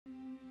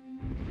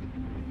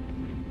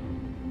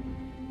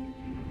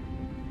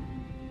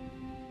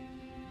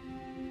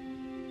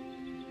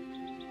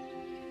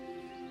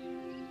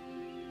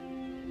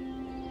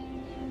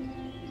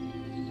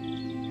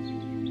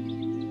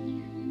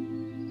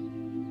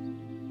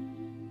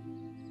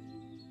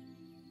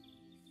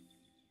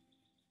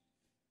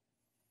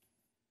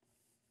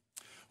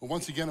Well,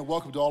 once again, a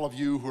welcome to all of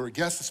you who are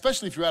guests,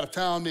 especially if you're out of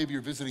town, maybe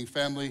you're visiting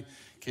family,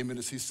 came in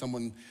to see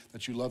someone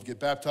that you love get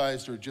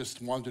baptized, or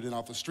just wandered in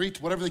off the street.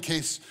 Whatever the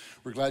case,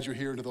 we're glad you're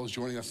here, and to those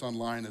joining us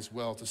online as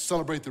well to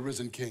celebrate the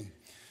risen King.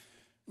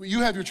 You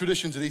have your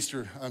traditions at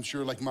Easter, I'm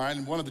sure, like mine,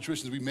 and one of the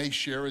traditions we may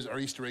share is our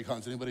Easter egg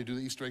hunts. Anybody do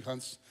the Easter egg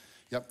hunts?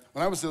 Yep.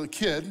 When I was a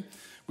kid,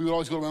 we would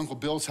always go to my Uncle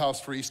Bill's house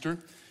for Easter,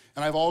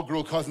 and I have all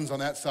girl cousins on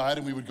that side,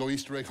 and we would go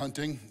Easter egg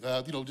hunting.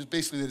 Just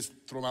basically they just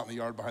throw them out in the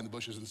yard behind the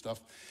bushes and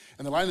stuff.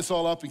 And they lined us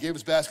all up and gave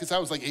us baskets. I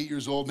was like 8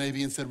 years old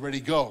maybe, and said, ready,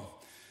 go.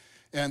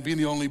 And being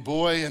the only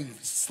boy and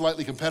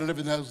slightly competitive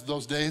in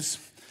those days,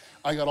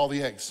 I got all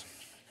the eggs.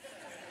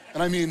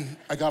 And I mean,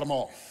 I got them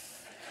all.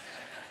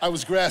 I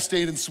was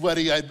grass-stained and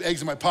sweaty. I had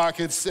eggs in my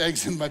pockets,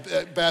 eggs in my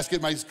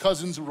basket. My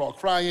cousins were all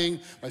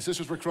crying. My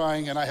sisters were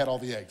crying, and I had all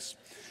the eggs.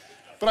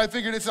 But I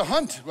figured it's a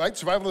hunt, right?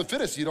 Survival of the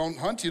fittest. You don't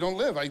hunt, you don't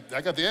live. I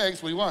got the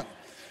eggs. What do you want?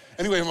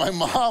 Anyway, my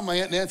mom, my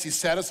Aunt Nancy,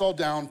 sat us all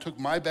down, took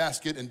my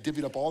basket, and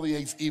divvied up all the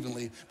eggs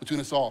evenly between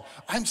us all.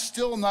 I'm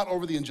still not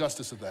over the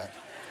injustice of that.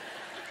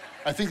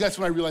 I think that's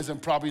when I realized I'm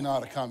probably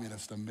not a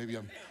communist.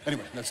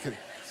 Anyway, that's kidding.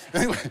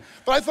 Anyway,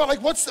 but I thought,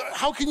 like,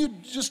 how can you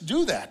just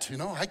do that? You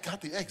know, I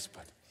got the eggs,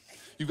 but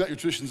you've got your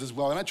traditions as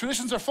well. And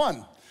traditions are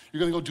fun.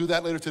 You're gonna go do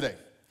that later today.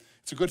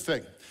 It's a good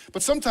thing.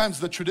 But sometimes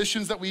the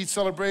traditions that we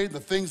celebrate,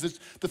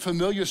 the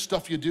familiar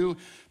stuff you do,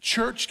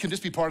 church can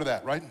just be part of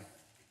that, right?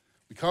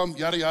 We come,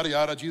 yada, yada,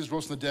 yada, Jesus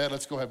rose from the dead,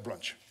 let's go have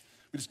brunch.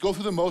 We just go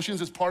through the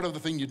motions, it's part of the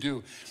thing you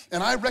do.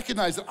 And I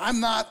recognize that I'm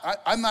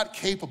not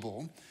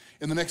capable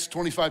in the next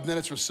 25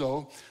 minutes or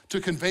so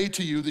to convey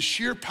to you the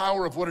sheer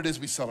power of what it is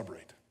we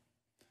celebrate.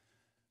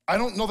 I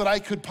don't know that I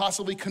could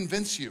possibly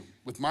convince you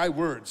with my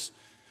words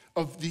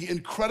of the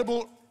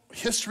incredible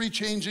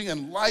history-changing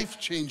and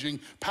life-changing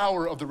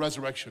power of the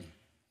resurrection.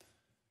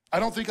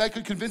 I don't think I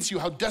could convince you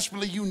how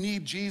desperately you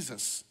need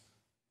Jesus,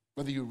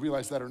 whether you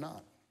realize that or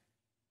not.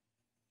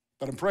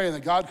 But I'm praying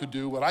that God could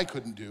do what I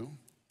couldn't do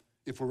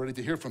if we're ready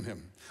to hear from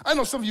him. I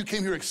know some of you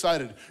came here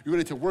excited. You're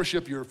ready to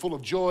worship. You're full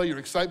of joy, your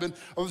excitement.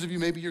 Others of you,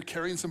 maybe you're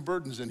carrying some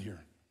burdens in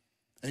here.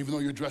 And even though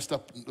you're dressed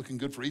up and looking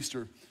good for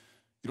Easter,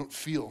 you don't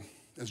feel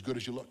as good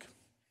as you look.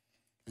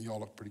 And you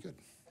all look pretty good.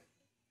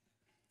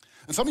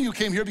 And some of you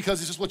came here because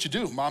it's just what you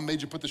do. Mom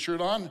made you put the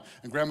shirt on,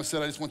 and grandma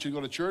said, I just want you to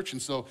go to church,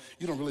 and so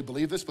you don't really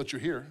believe this, but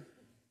you're here.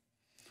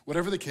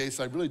 Whatever the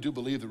case, I really do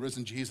believe the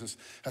risen Jesus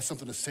has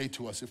something to say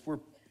to us if we're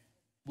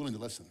willing to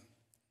listen,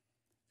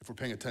 if we're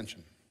paying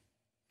attention.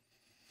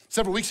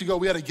 Several weeks ago,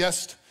 we had a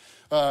guest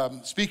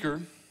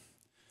speaker.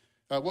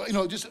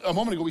 Just a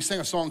moment ago, we sang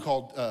a song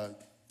called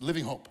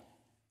Living Hope. I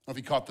don't know if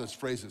you caught those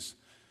phrases.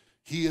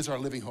 He is our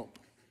living hope.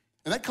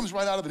 And that comes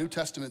right out of the New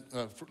Testament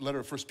letter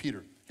of 1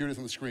 Peter. Here it is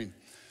on the screen.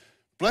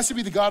 Blessed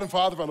be the God and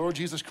Father of our Lord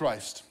Jesus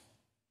Christ.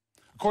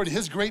 According to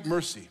his great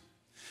mercy,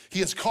 he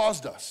has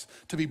caused us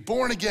to be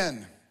born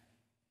again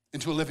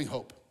into a living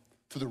hope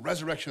through the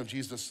resurrection of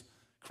Jesus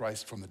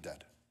Christ from the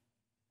dead.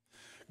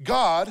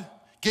 God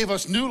gave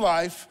us new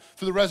life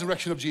through the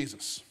resurrection of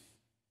Jesus.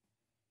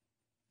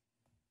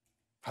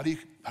 How do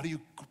you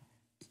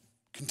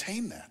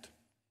contain that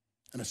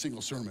in a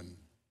single sermon?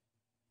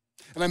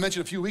 And I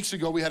mentioned a few weeks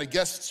ago, we had a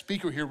guest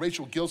speaker here,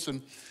 Rachel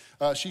Gilson.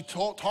 She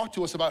talked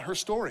to us about her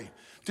story.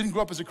 Didn't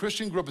grow up as a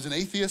Christian, grew up as an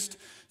atheist,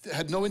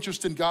 had no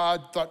interest in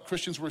God, thought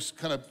Christians were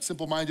kind of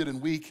simple-minded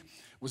and weak,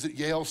 was at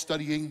Yale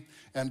studying,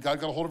 and God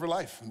got a hold of her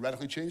life and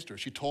radically changed her.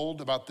 She told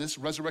about this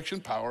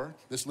resurrection power,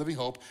 this living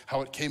hope,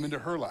 how it came into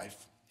her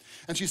life.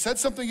 And she said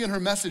something in her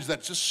message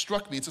that just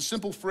struck me. It's a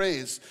simple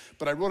phrase,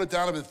 but I wrote it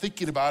down. I've been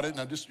thinking about it,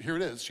 and here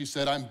it is. She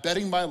said, I'm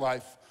betting my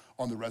life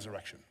on the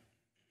resurrection.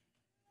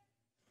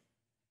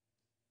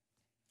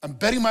 I'm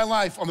betting my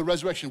life on the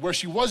resurrection, where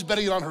she was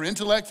betting on her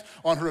intellect,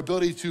 on her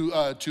ability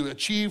to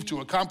achieve,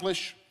 to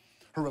accomplish,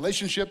 her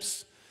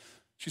relationships.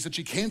 She said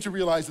she came to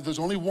realize that there's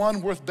only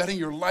one worth betting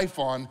your life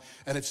on,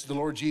 and it's the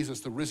Lord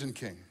Jesus, the risen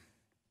King.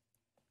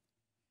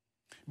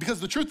 Because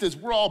the truth is,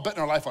 we're all betting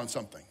our life on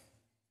something.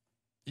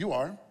 You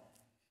are.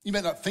 You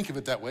may not think of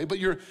it that way, but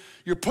you're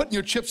putting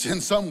your chips in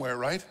somewhere,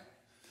 right?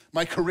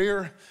 My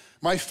career,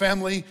 my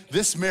family,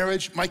 this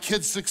marriage, my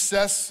kids'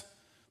 success,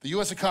 the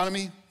U.S.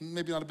 economy,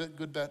 maybe not a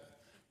good bet.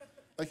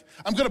 Like,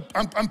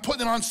 I'm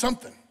putting it on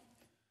something.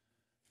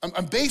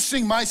 I'm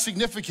basing my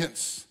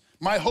significance,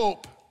 my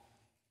hope,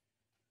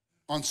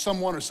 on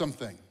someone or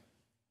something.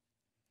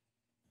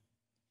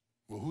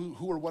 Well,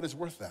 who or what is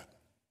worth that?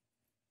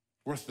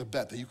 Worth the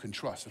bet that you can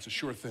trust. It's a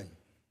sure thing.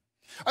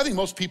 I think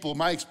most people,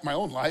 my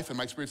own life and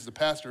my experience as a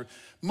pastor,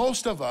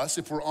 most of us,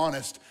 if we're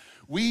honest,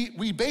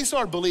 we base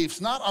our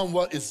beliefs not on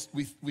what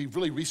we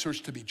really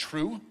researched to be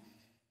true.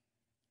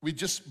 We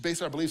just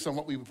base our beliefs on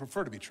what we would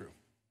prefer to be true.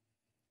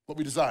 What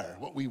we desire,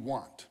 what we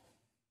want.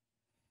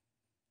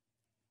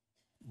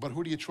 But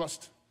who do you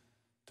trust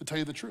to tell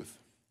you the truth?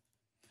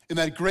 In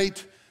that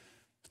great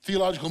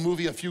theological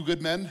movie, A Few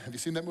Good Men, have you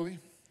seen that movie?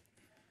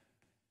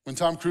 When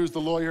Tom Cruise,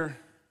 the lawyer,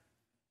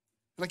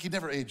 like he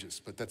never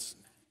ages, but that's,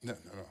 no.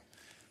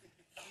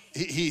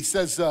 He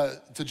says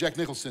to Jack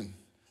Nicholson,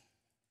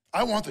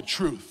 I want the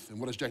truth. And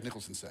what does Jack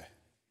Nicholson say?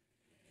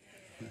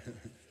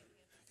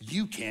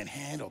 you can't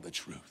handle the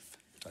truth.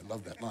 I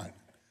love that line.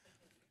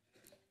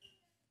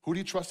 Who do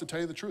you trust to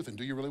tell you the truth, and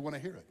do you really want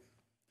to hear it?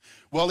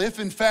 Well, if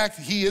in fact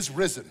he is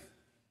risen,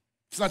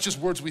 it's not just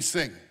words we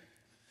sing.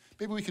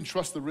 Maybe we can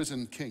trust the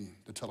risen King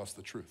to tell us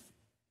the truth.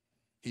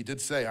 He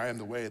did say, I am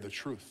the way, the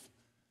truth,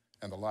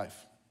 and the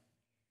life.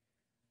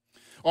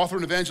 Author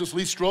and evangelist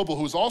Lee Strobel,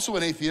 who is also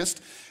an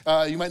atheist,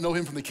 you might know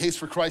him from the Case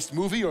for Christ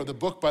movie or the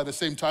book by the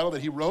same title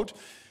that he wrote.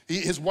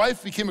 His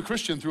wife became a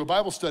Christian through a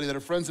Bible study that her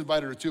friends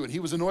invited her to, and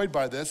he was annoyed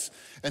by this,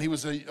 and he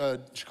was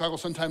a Chicago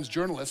Sun-Times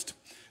journalist,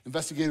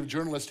 investigative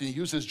journalist, and he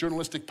used his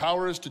journalistic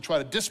powers to try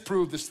to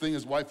disprove this thing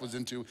his wife was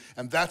into,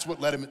 and that's what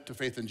led him to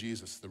faith in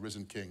Jesus, the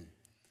risen King.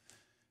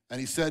 And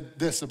he said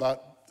this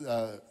about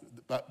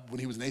when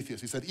he was an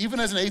atheist. He said, even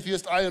as an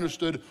atheist, I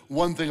understood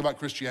one thing about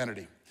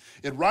Christianity.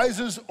 It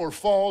rises or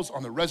falls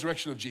on the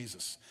resurrection of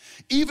Jesus.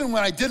 Even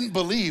when I didn't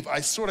believe, I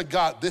sort of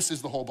got this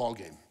is the whole ball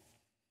game.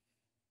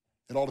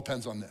 It all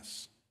depends on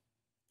this.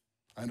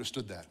 I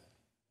understood that.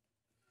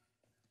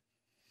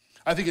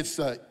 I think it's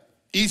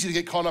easy to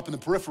get caught up in the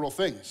peripheral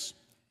things.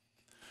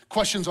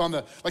 Questions on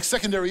the, like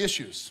secondary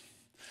issues.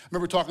 I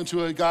remember talking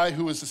to a guy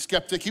who was a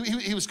skeptic.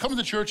 He was coming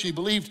to church and he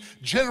believed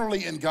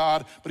generally in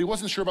God, but he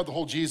wasn't sure about the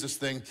whole Jesus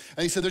thing.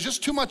 And he said, there's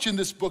just too much in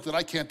this book that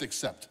I can't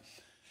accept.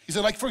 He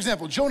said, like, for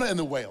example, Jonah and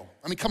the whale.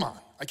 I mean, come on.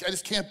 I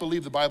just can't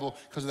believe the Bible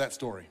because of that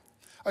story.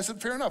 I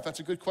said, fair enough. That's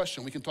a good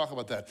question. We can talk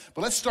about that.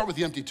 But let's start with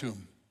the empty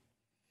tomb.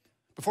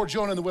 Before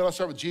Jonah and the whale, let's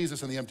start with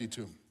Jesus and the empty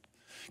tomb.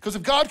 Because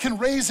if God can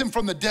raise him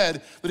from the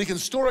dead, then he can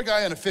store a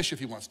guy in a fish if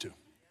he wants to.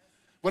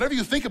 Whatever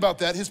you think about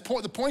that,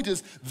 the point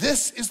is,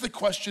 this is the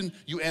question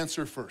you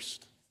answer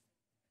first.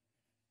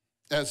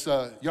 As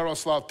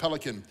Yaroslav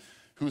Pelikan,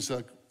 who's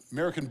an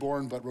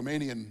American-born but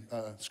Romanian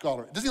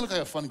scholar. Doesn't he look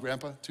like a fun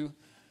grandpa, too?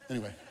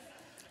 Anyway,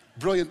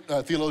 brilliant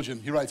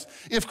theologian. He writes,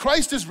 if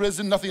Christ is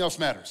risen, nothing else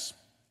matters.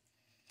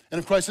 And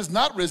if Christ is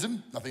not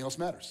risen, nothing else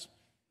matters.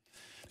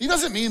 He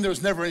doesn't mean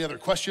there's never any other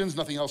questions,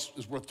 nothing else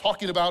is worth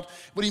talking about.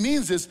 What he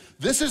means is,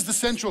 this is the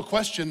central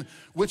question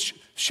which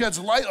sheds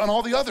light on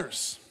all the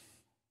others.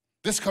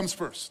 This comes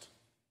first.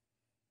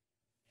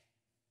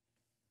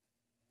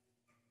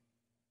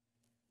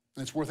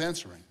 And it's worth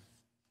answering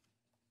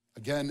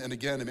again and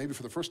again, and maybe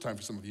for the first time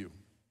for some of you.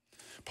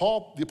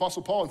 Paul, the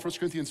Apostle Paul in 1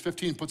 Corinthians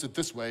 15 puts it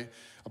this way,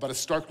 about as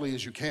starkly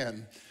as you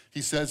can.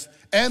 He says,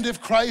 and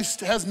if Christ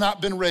has not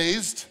been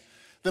raised,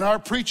 then our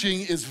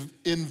preaching is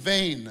in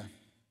vain,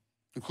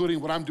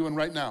 including what I'm doing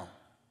right now.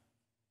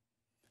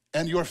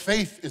 And your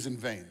faith is in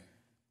vain.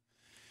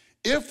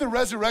 If the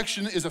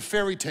resurrection is a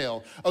fairy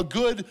tale, a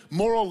good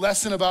moral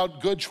lesson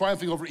about good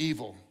triumphing over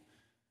evil,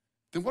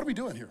 then what are we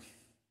doing here?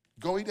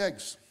 Go eat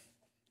eggs.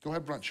 Go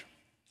have brunch.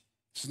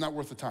 This is not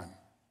worth the time.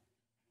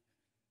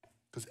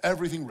 Because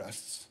everything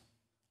rests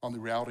on the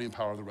reality and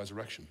power of the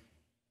resurrection.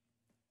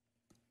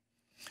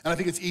 And I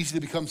think it's easy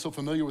to become so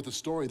familiar with the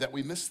story that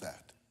we miss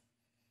that.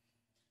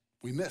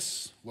 We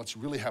miss what's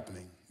really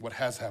happening, what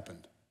has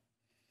happened.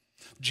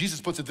 Jesus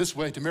puts it this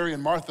way to Mary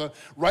and Martha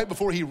right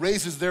before he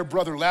raises their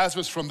brother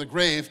Lazarus from the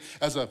grave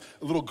as a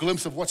little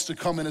glimpse of what's to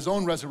come in his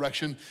own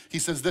resurrection. He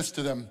says this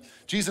to them.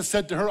 Jesus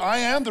said to her, I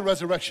am the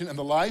resurrection and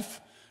the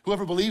life.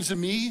 Whoever believes in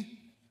me,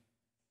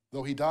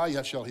 though he die,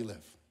 yet shall he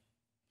live.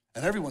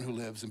 And everyone who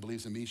lives and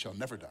believes in me shall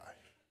never die.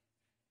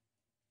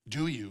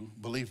 Do you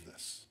believe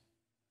this?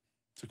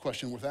 It's a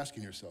question worth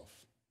asking yourself.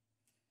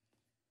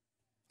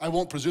 I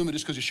won't presume that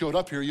just because you showed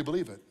up here, you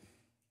believe it.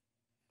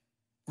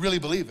 Really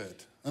believe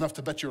it, enough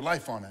to bet your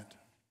life on it.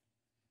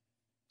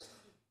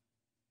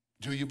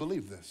 Do you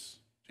believe this?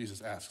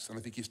 Jesus asks, and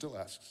I think he still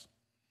asks.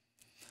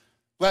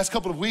 Last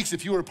couple of weeks,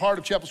 if you were a part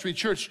of Chapel Street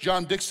Church,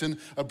 John Dixon,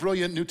 a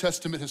brilliant New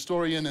Testament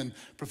historian and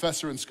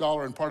professor and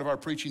scholar and part of our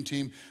preaching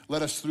team,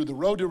 led us through the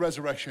road to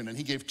resurrection, and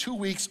he gave 2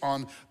 weeks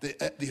on the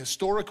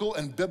historical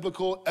and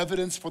biblical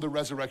evidence for the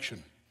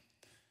resurrection.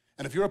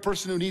 And if you're a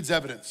person who needs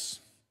evidence,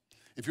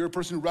 if you're a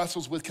person who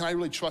wrestles with, can I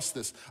really trust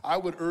this? I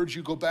would urge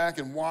you, go back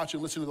and watch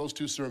and listen to those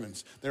 2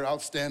 sermons. They're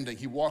outstanding.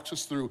 He walks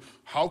us through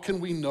how can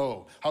we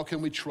know, how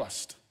can we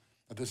trust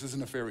that this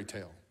isn't a fairy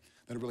tale,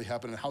 that it really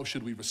happened, and how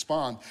should we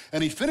respond?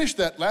 And he finished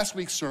that last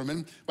week's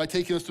sermon by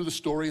taking us through the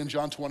story in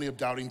John 20 of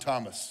Doubting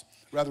Thomas.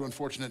 Rather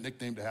unfortunate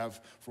nickname to have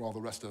for all the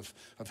rest of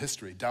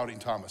history, Doubting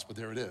Thomas, but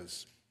there it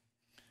is.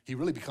 He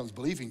really becomes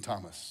Believing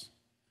Thomas.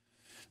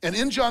 And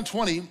in John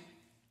 20,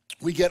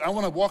 I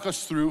want to walk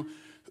us through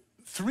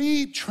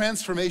 3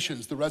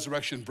 transformations the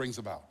resurrection brings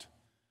about.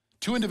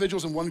 2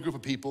 individuals and 1 group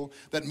of people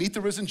that meet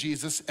the risen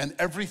Jesus, and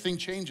everything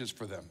changes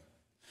for them.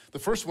 The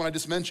first one I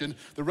just mentioned,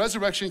 the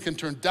resurrection can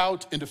turn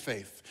doubt into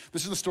faith.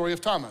 This is the story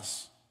of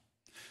Thomas.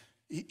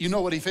 You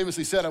know what he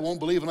famously said, I won't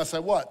believe unless I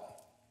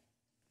what?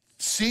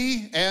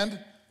 See and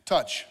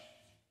touch.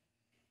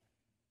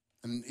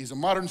 And he's a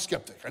modern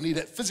skeptic. I need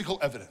physical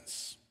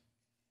evidence.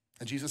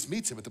 And Jesus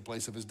meets him at the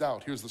place of his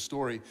doubt. Here's the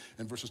story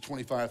in verses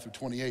 25 through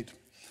 28.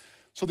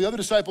 So the other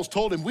disciples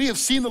told him, we have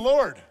seen the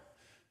Lord.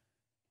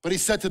 But he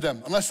said to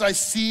them, unless I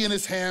see in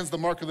his hands the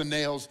mark of the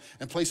nails,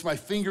 and place my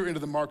finger into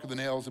the mark of the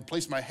nails, and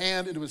place my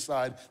hand into his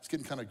side, it's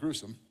getting kind of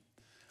gruesome,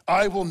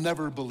 I will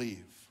never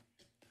believe.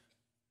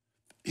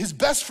 His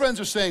best friends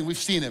are saying, we've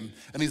seen him.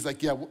 And he's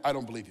like, yeah, I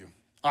don't believe you.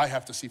 I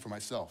have to see for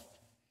myself.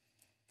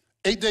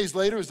 8 days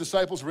later, his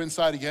disciples were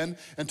inside again,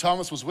 and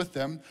Thomas was with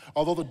them.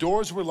 Although the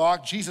doors were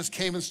locked, Jesus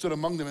came and stood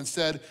among them and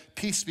said,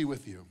 peace be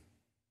with you.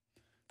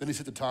 Then he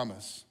said to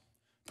Thomas,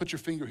 put your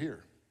finger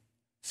here.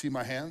 See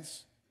my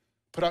hands?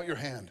 Put out your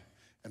hand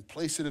and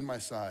place it in my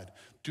side.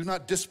 Do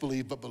not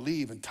disbelieve, but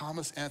believe. And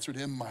Thomas answered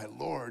him, my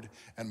Lord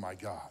and my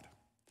God.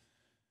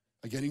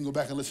 Again, you can go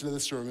back and listen to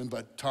this sermon,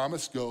 but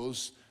Thomas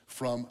goes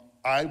from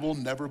I will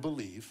never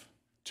believe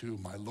to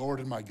my Lord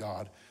and my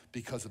God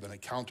because of an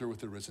encounter with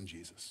the risen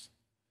Jesus.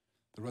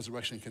 The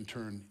resurrection can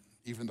turn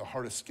even the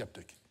hardest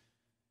skeptic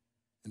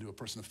into a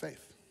person of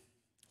faith.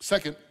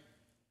 Second,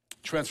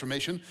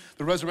 transformation.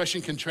 The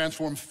resurrection can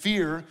transform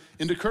fear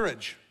into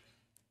courage.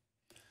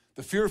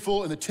 The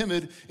fearful and the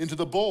timid into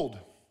the bold,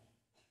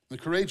 the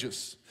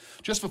courageous.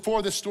 Just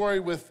before this story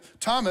with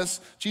Thomas,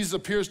 Jesus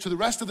appears to the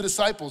rest of the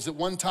disciples at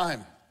one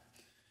time.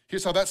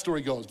 Here's how that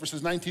story goes,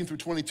 verses 19 through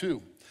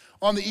 22.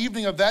 On the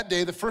evening of that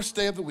day, the first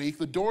day of the week,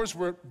 the doors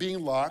were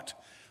being locked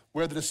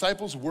where the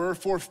disciples were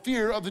for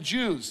fear of the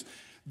Jews.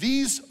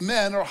 These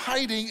men are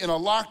hiding in a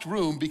locked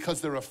room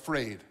because they're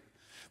afraid.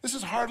 This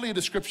is hardly a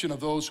description of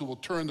those who will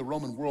turn the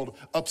Roman world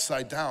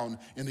upside down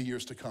in the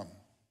years to come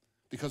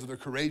because of their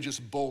courageous,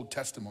 bold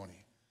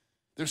testimony.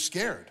 They're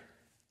scared.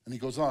 And he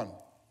goes on.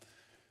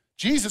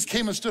 Jesus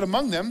came and stood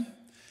among them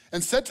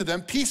and said to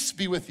them, peace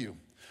be with you.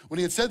 When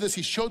he had said this,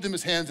 he showed them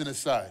his hands and his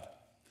side.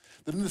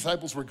 Then the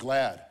disciples were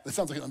glad. That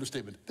sounds like an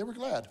understatement. They were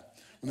glad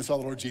when they saw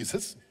the Lord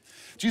Jesus.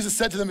 Jesus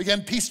said to them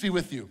again, peace be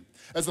with you.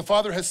 As the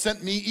Father has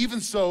sent me,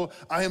 even so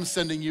I am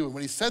sending you. And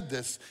when he said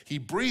this, he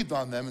breathed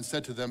on them and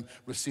said to them,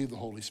 receive the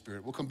Holy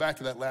Spirit. We'll come back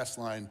to that last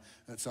line.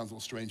 That sounds a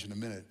little strange in a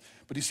minute.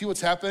 But you see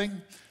what's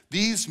happening?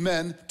 These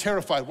men,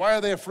 terrified. Why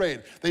are they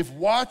afraid? They've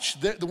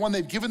watched the one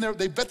they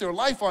bet their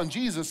life on,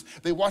 Jesus.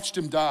 They watched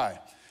him die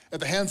at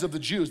the hands of the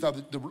Jews. Now,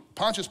 the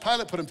Pontius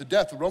Pilate put him to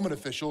death, the Roman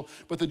official,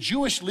 but the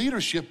Jewish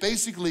leadership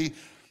basically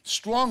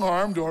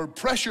strong-armed or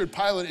pressured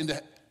Pilate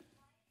into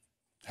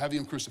having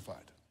him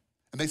crucified.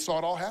 And they saw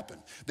it all happen.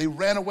 They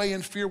ran away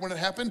in fear when it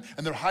happened,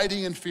 and they're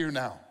hiding in fear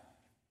now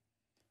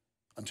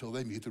until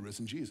they meet the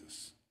risen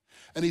Jesus.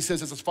 And he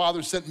says, as his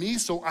Father sent me,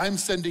 so I'm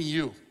sending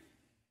you.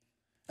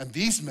 And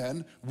these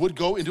men would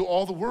go into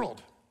all the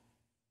world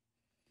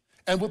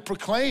and would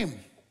proclaim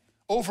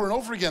over and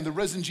over again the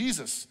risen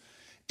Jesus,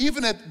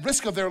 even at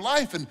risk of their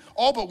life. And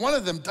all but one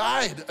of them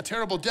died a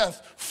terrible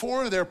death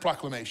for their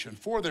proclamation,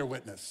 for their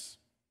witness.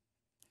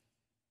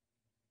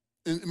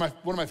 One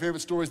of my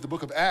favorite stories, the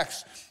book of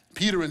Acts,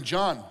 Peter and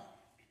John,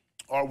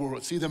 or we'll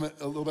see them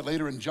a little bit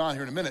later in John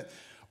here in a minute,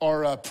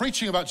 are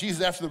preaching about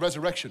Jesus after the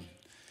resurrection.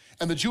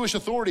 And the Jewish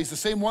authorities, the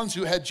same ones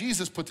who had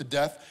Jesus put to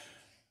death,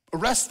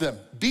 arrest them,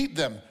 beat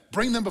them,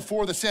 bring them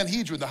before the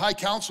Sanhedrin, the high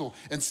council,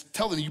 and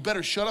tell them, you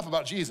better shut up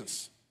about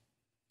Jesus.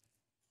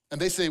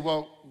 And they say,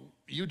 well,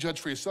 you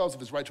judge for yourselves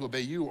if it's right to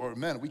obey you or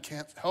men. We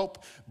can't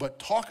help but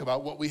talk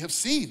about what we have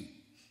seen.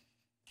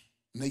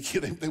 And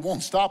they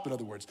won't stop, in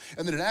other words.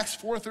 And then in Acts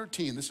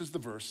 4:13, this is the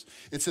verse,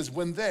 it says,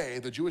 when they,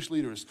 the Jewish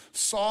leaders,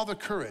 saw the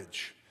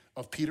courage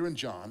of Peter and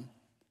John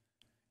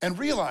and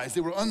realized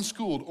they were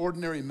unschooled,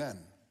 ordinary men,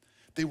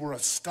 they were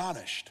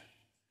astonished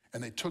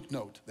and they took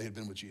note they had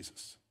been with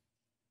Jesus.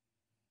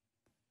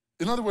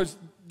 In other words,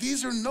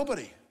 these are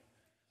nobody.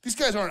 These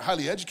guys aren't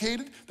highly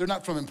educated. They're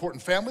not from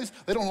important families.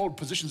 They don't hold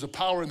positions of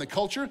power in the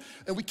culture.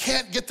 And we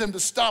can't get them to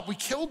stop. We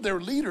killed their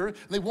leader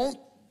and they won't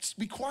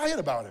be quiet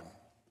about him.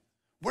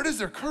 Where does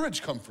their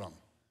courage come from?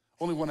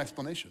 Only one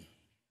explanation.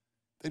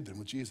 They'd been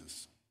with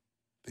Jesus.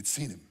 They'd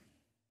seen him,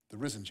 the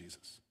risen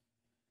Jesus.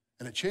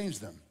 And it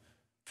changed them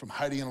from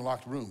hiding in a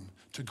locked room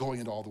to going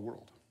into all the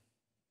world.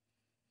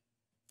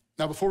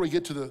 Now, before we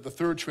get to the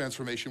third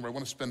transformation, where I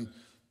want to spend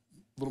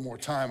a little more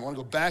time, I want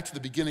to go back to the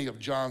beginning of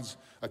John's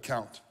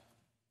account.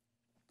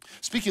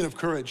 Speaking of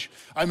courage,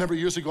 I remember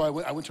years ago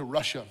I went to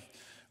Russia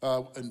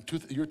in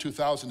the year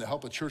 2000 to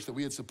help a church that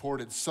we had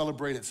supported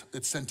celebrate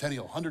its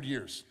centennial, 100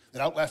 years. It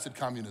outlasted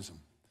communism.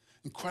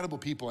 Incredible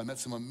people. I met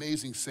some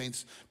amazing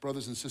saints,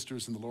 brothers and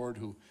sisters in the Lord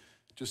who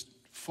just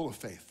full of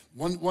faith.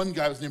 One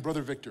guy was named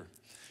Brother Victor.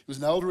 He was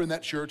an elder in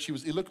that church.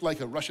 He looked like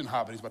a Russian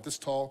hobbit. He's about this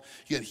tall.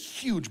 He had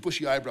huge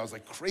bushy eyebrows,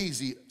 like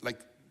crazy, like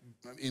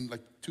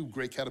two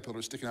gray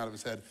caterpillars sticking out of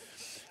his head.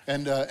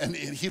 And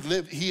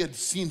he had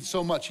seen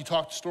so much. He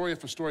talked story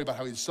after story about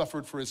how he'd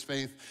suffered for his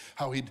faith,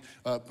 how he'd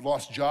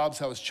lost jobs,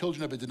 how his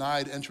children had been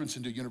denied entrance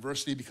into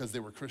university because they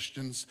were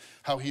Christians,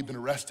 how he'd been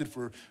arrested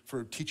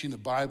for teaching the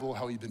Bible,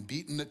 how he'd been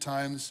beaten at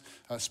times,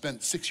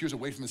 spent 6 years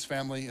away from his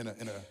family in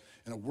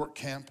a work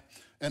camp.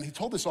 And he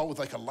told this all with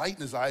like a light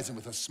in his eyes and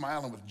with a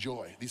smile and with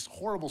joy. These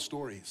horrible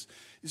stories.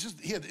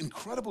 He had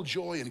incredible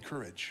joy and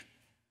courage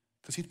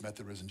because he'd met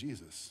the risen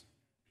Jesus.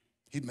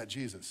 He'd met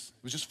Jesus.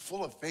 He was just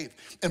full of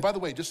faith. And by the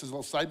way, just as a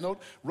little side note,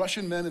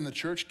 Russian men in the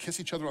church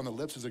kiss each other on the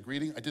lips as a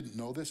greeting. I didn't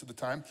know this at the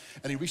time.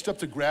 And he reached up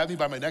to grab me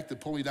by my neck to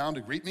pull me down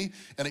to greet me.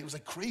 And it was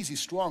like crazy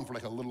strong for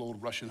like a little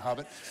old Russian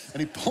hobbit.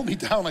 And he pulled me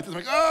down like this.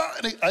 I'm like, ah!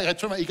 And I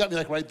turned he got me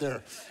like right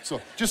there. So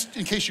just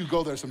in case you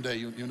go there someday,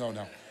 you know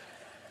now.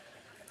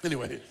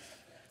 Anyway,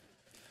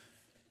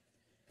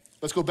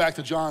 let's go back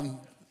to John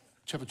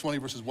chapter 20,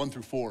 verses 1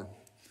 through 4.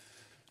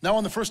 Now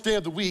on the first day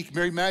of the week,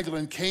 Mary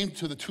Magdalene came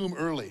to the tomb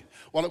early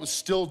while it was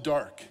still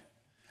dark.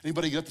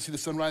 Anybody get up to see the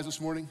sunrise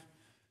this morning?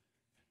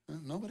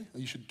 Nobody?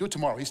 You should do it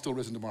tomorrow. He's still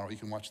risen tomorrow. You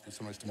can watch the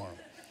sunrise tomorrow.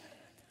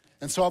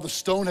 And saw the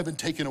stone had been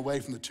taken away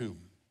from the tomb.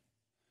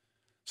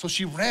 So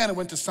she ran and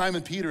went to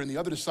Simon Peter and the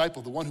other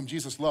disciple, the one whom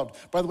Jesus loved.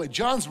 By the way,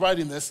 John's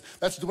writing this.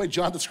 That's the way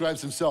John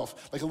describes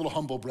himself, like a little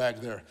humble brag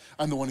there.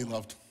 I'm the one he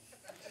loved.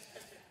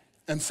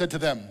 And said to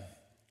them,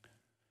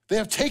 they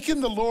have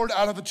taken the Lord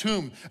out of the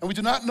tomb, and we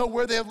do not know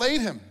where they have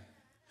laid him.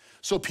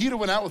 So Peter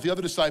went out with the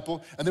other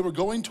disciple, and they were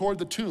going toward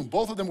the tomb.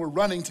 Both of them were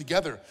running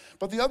together.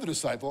 But the other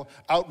disciple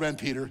outran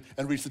Peter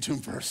and reached the tomb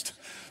first.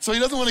 So he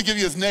doesn't want to give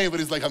you his name, but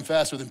he's like, I'm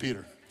faster than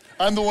Peter.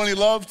 I'm the one he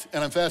loved,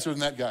 and I'm faster than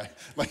that guy.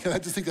 Like, I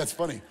just think that's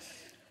funny.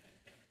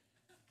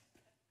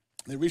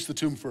 They reached the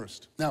tomb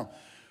first. Now,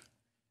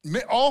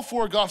 all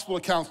four gospel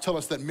accounts tell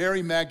us that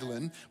Mary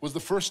Magdalene was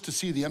the first to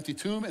see the empty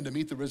tomb and to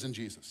meet the risen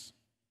Jesus.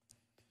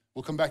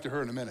 We'll come back to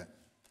her in a minute.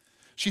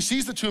 She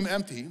sees the tomb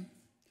empty.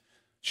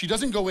 She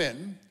doesn't go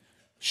in.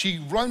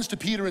 She runs to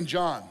Peter and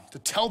John to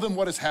tell them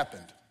what has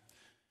happened.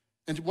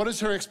 And what is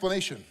her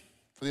explanation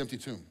for the empty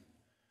tomb?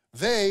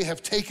 They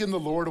have taken the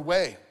Lord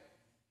away.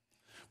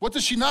 What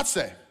does she not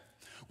say?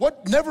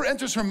 What never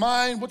enters her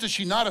mind? What does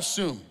she not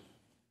assume?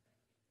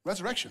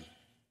 Resurrection.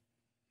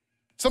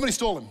 Somebody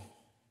stole him.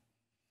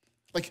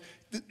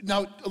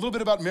 Now, a little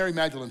bit about Mary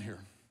Magdalene here.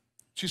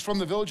 She's from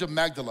the village of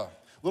Magdala, a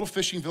little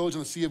fishing village on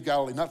the Sea of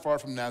Galilee, not far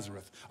from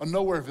Nazareth, a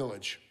nowhere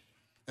village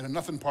in a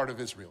nothing part of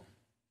Israel.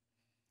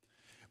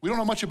 We don't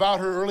know much about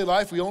her early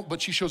life,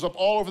 but she shows up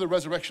all over the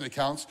resurrection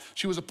accounts.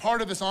 She was a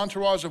part of this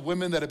entourage of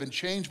women that had been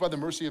changed by the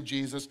mercy of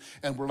Jesus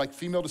and were like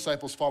female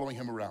disciples following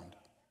him around.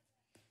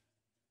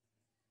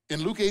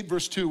 In Luke 8,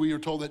 verse 2, we are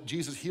told that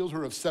Jesus healed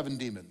her of 7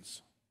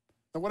 demons.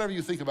 Now, whatever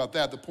you think about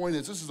that, the point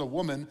is this is a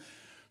woman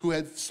who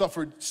had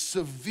suffered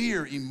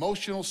severe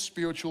emotional,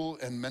 spiritual,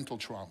 and mental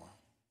trauma.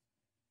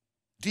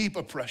 Deep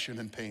oppression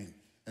and pain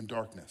and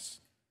darkness.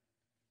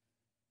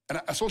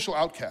 And a social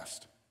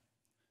outcast.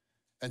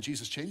 And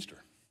Jesus changed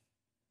her.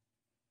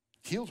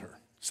 Healed her,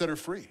 set her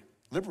free,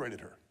 liberated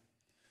her.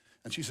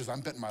 And she says,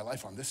 I'm betting my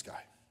life on this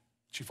guy.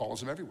 She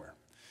follows him everywhere.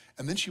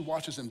 And then she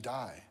watches him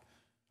die,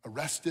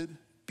 arrested,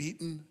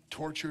 beaten,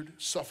 tortured,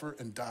 suffer,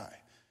 and die.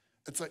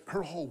 It's like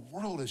her whole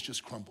world has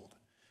just crumbled.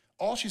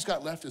 All she's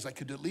got left is I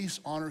could at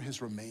least honor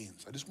his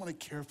remains. I just want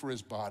to care for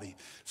his body.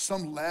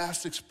 Some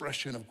last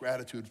expression of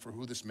gratitude for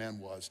who this man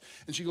was.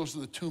 And she goes to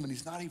the tomb and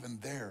he's not even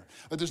there.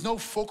 Like there's no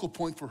focal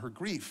point for her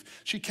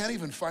grief. She can't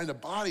even find a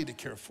body to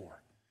care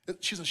for.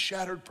 She's a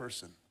shattered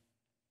person.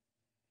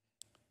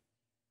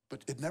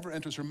 But it never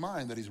enters her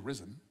mind that he's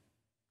risen.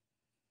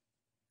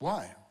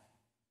 Why?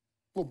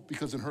 Well,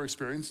 because in her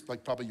experience,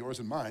 like probably yours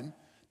and mine,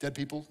 dead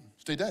people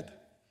stay dead.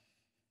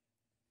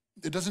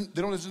 It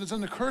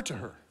doesn't occur to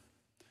her.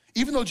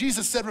 Even though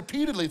Jesus said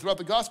repeatedly throughout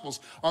the Gospels,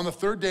 on the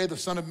third day the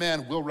Son of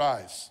Man will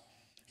rise.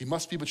 He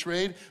must be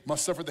betrayed,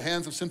 must suffer at the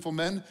hands of sinful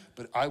men,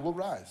 but I will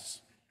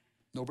rise.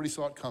 Nobody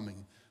saw it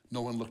coming.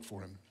 No one looked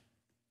for him.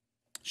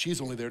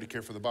 She's only there to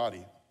care for the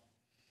body.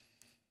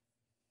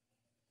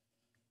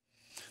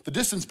 The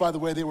distance, by the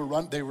way, they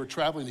were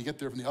traveling to get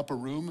there from the upper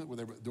room where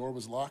the door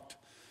was locked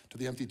to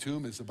the empty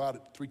tomb is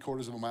about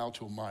 3/4 of a mile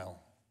to a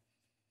mile.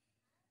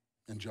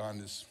 And John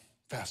is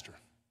faster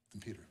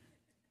than Peter.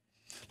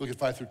 Look at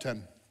 5 through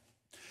 10.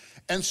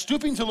 And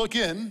stooping to look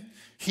in,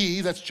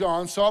 he, that's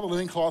John, saw the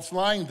linen cloths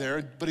lying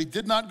there, but he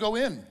did not go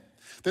in.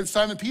 Then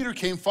Simon Peter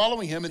came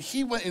following him, and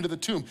he went into the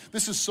tomb.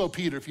 This is so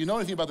Peter. If you know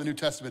anything about the New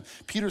Testament,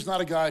 Peter's not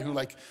a guy who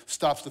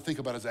stops to think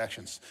about his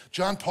actions.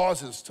 John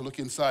pauses to look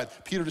inside.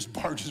 Peter just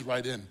barges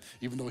right in,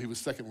 even though he was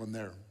second one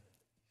there.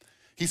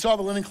 He saw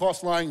the linen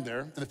cloths lying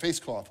there, and the face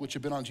cloth, which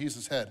had been on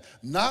Jesus' head,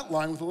 not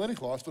lying with the linen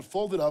cloths, but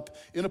folded up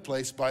in a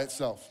place by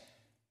itself.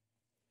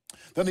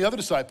 Then the other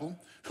disciple,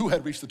 who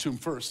had reached the tomb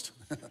first,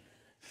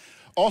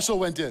 also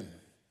went in,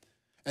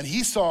 and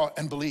he saw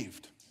and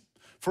believed.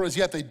 For as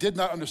yet they did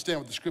not understand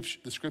what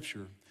the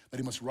scripture that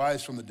he must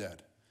rise from the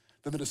dead.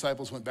 Then the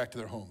disciples went back to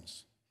their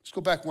homes. Let's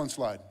go back one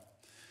slide.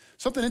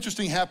 Something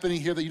interesting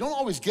happening here that you don't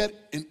always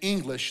get in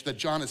English that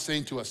John is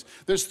saying to us.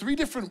 There's 3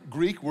 different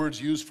Greek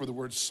words used for the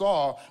word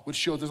saw, which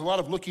shows there's a lot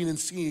of looking and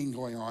seeing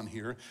going on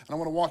here. And I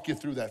want to walk you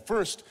through that.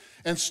 First,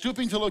 and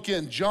stooping to look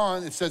in,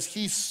 John, it says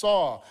he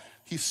saw.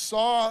 He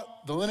saw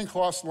the linen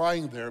cloths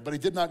lying there, but he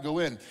did not go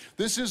in.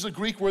 This is a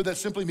Greek word that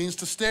simply means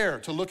to stare,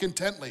 to look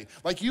intently,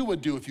 like you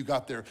would do if you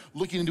got there,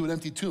 looking into an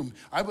empty tomb.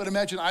 I would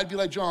imagine I'd be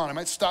like John. I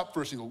might stop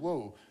first and go,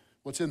 whoa,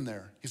 what's in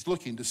there? He's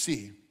looking to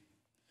see.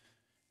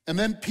 And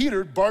then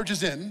Peter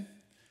barges in,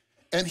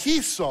 and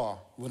he saw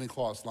linen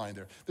cloths lying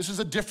there. This is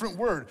a different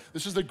word.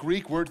 This is the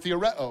Greek word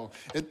theoreo.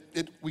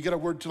 We get a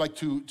word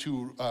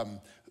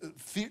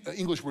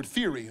English word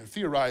theory,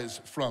 theorize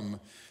from.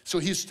 So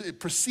he's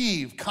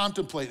perceive,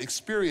 contemplate,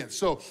 experience.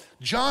 So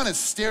John is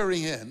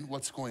staring in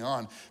what's going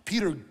on.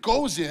 Peter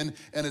goes in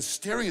and is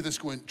staring at this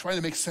trying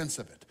to make sense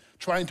of it,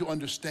 trying to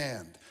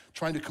understand,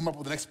 trying to come up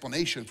with an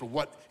explanation for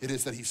what it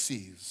is that he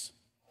sees.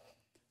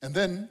 And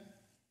then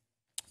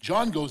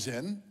John goes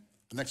in,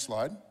 the next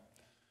slide.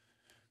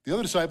 The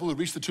other disciple who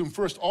reached the tomb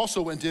first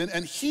also went in,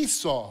 and he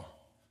saw.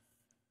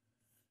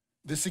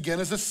 This again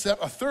is a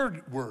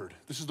third word.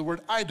 This is the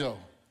word ido,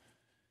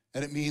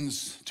 and it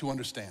means to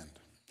understand.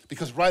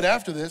 Because right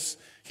after this,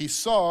 he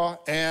saw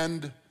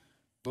and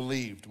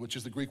believed, which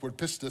is the Greek word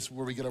pistis,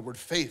 where we get our word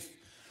faith.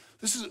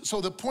 So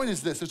the point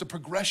is this, there's a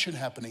progression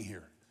happening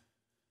here.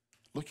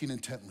 Looking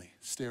intently,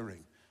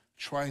 staring,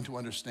 trying to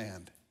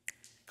understand,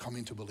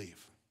 coming to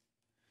believe.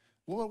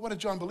 Well, what did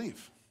John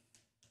believe?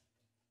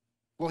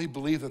 Well, he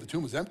believed that the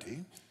tomb was empty,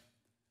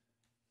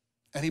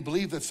 and he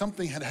believed that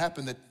something had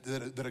happened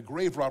that a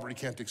grave robber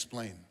can't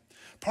explain.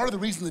 Part of the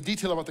reason the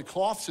detail about the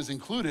cloths is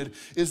included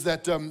is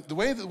that the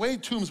way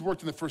tombs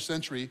worked in the first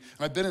century,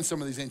 and I've been in some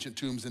of these ancient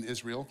tombs in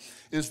Israel,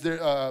 is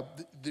there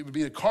would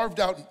be a carved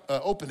out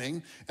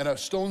opening and a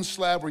stone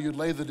slab where you'd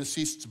lay the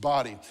deceased's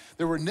body.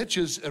 There were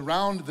niches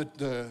around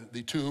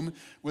the tomb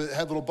that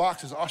had little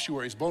boxes,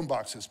 ossuaries, bone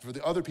boxes. For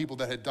the other people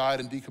that had died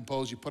and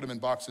decomposed, you put them in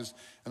boxes.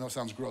 I know it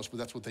sounds gross, but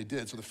that's what they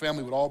did. So the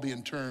family would all be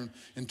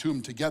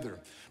entombed together.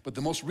 But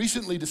the most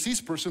recently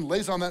deceased person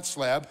lays on that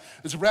slab,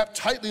 is wrapped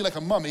tightly like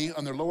a mummy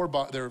on their lower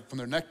body, from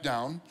their neck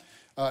down,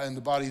 and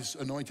the body's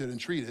anointed and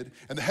treated,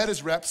 and the head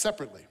is wrapped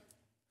separately.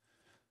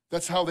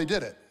 That's how they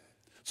did it.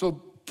 So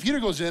Peter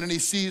goes in and he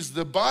sees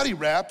the body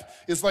wrap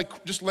is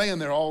like just laying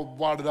there all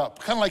wadded up.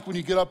 Kind of like when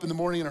you get up in the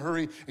morning in a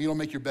hurry and you don't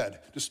make your bed,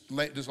 just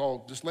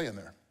laying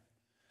there.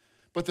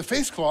 But the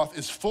face cloth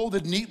is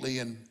folded neatly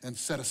and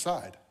set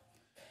aside.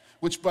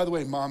 Which, by the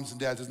way, moms and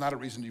dads, is not a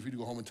reason for you to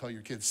go home and tell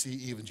your kids, see,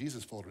 even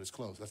Jesus folded his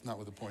clothes. That's not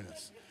what the point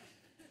is.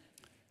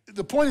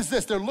 The point is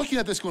this, they're looking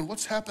at this going,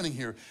 what's happening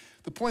here?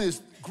 The point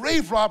is,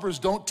 grave robbers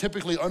don't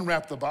typically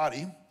unwrap the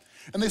body,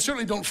 and they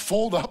certainly don't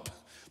fold up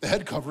the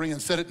head covering and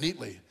set it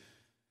neatly.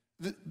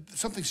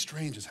 Something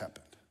strange has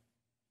happened.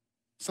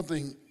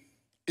 Something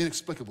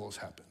inexplicable has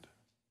happened.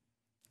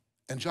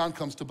 And John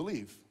comes to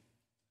believe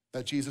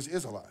that Jesus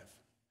is alive.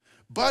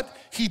 But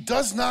he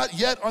does not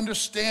yet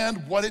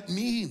understand what it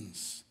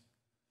means.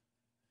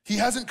 He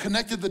hasn't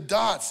connected the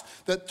dots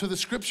to the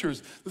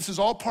scriptures. This is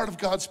all part of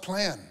God's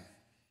plan.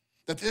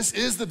 That this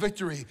is the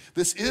victory.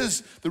 This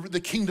is the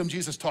kingdom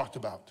Jesus talked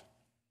about.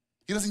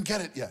 He doesn't get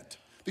it yet.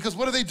 Because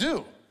what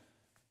do?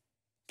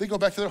 They go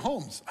back to their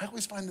homes. I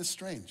always find this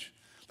strange.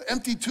 The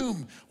empty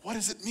tomb, what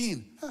does it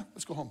mean?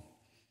 Let's go home.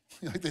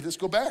 Like they just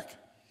go back.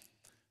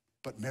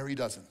 But Mary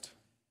doesn't.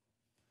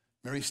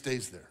 Mary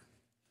stays there.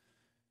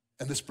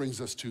 And this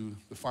brings us to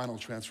the final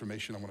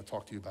transformation I want to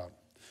talk to you about.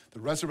 The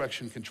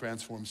resurrection can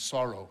transform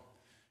sorrow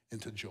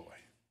into joy.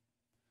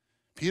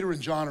 Peter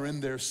and John are in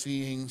there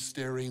seeing,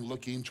 staring,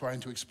 looking, trying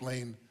to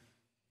explain.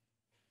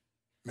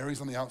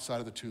 Mary's on the outside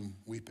of the tomb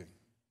weeping.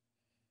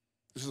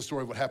 This is the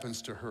story of what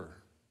happens to her.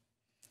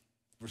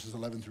 Verses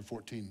 11 through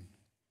 14.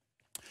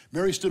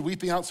 Mary stood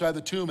weeping outside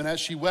the tomb, and as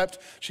she wept,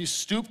 she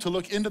stooped to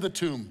look into the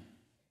tomb.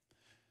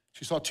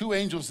 She saw two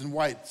angels in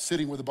white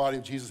sitting where the body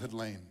of Jesus had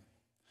lain,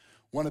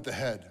 one at the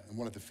head and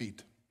one at the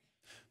feet.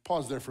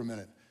 Pause there for a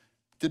minute.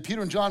 Did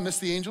Peter and John miss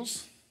the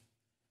angels?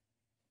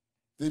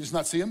 Did they just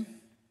not see them?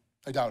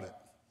 I doubt it.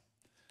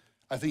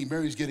 I think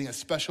Mary's getting a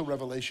special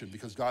revelation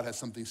because God has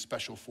something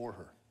special for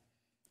her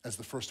as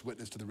the first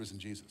witness to the risen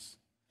Jesus.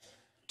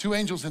 Two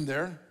angels in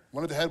there,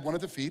 one at the head, one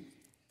at the feet,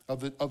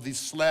 of the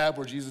slab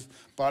where Jesus'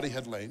 body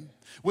had lain,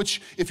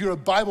 which, if you're a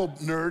Bible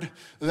nerd,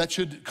 that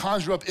should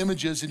conjure up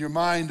images in your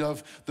mind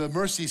of the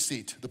mercy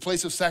seat, the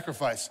place of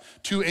sacrifice,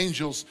 two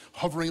angels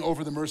hovering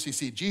over the mercy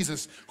seat.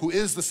 Jesus, who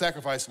is the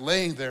sacrifice,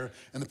 laying there,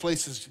 and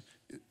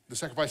the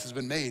sacrifice has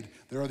been made.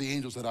 There are the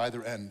angels at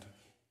either end.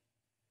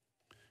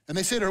 And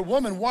they say to her,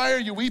 woman, why are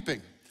you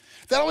weeping?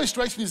 That always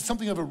strikes me as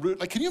something of a rude,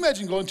 like, can you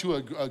imagine going to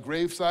a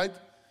graveside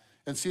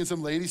and seeing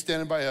some lady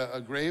standing by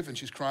a grave and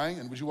she's crying,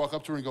 and would you walk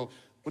up to her and go,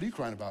 what are you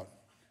crying about?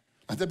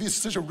 That'd be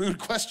such a rude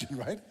question,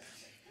 right?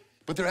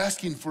 But they're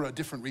asking for a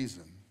different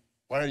reason.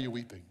 Why are you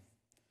weeping?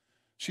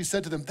 She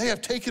said to them, they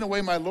have taken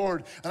away my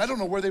Lord, and I don't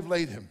know where they've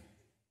laid him.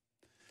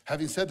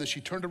 Having said this,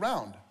 she turned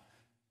around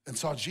and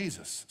saw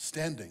Jesus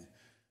standing,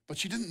 but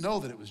she didn't know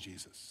that it was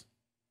Jesus.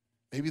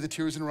 Maybe the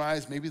tears in her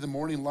eyes, maybe the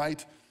morning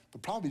light,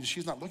 but probably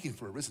she's not looking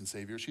for a risen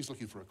Savior, she's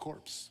looking for a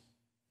corpse.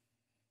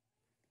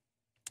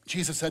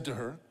 Jesus said to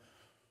her,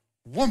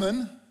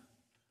 woman,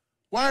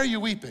 why are you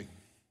weeping?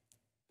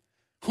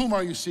 Whom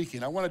are you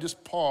seeking? I want to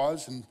just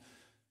pause, and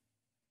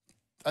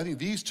I think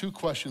these two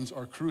questions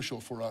are crucial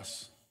for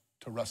us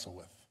to wrestle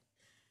with.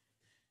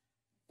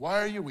 Why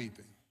are you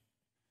weeping?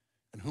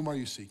 And whom are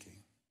you seeking?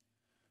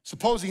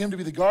 Supposing him to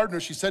be the gardener,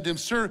 she said to him,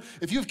 sir,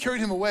 if you've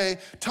carried him away,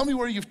 tell me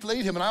where you've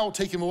laid him and I will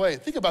take him away.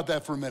 Think about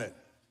that for a minute.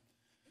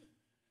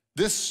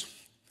 This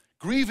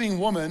grieving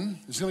woman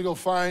is going to go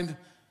find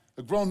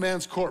a grown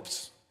man's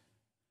corpse.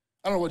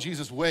 I don't know what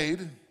Jesus weighed,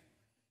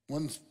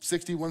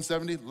 160,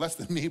 170, less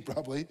than me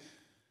probably.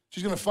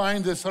 She's going to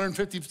find this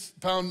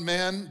 150-pound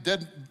man,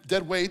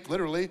 dead weight,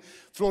 literally,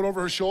 throw it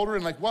over her shoulder,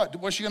 and like what?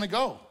 Where's she going to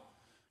go?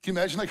 Can you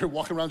imagine like her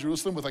walking around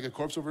Jerusalem with like a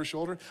corpse over her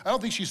shoulder? I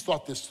don't think she's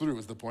thought this through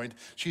is the point.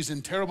 She's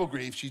in terrible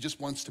grief. She just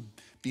wants to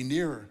be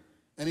near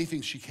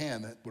anything she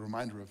can that would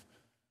remind her of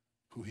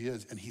who he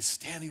is. And he's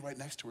standing right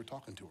next to her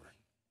talking to her,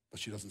 but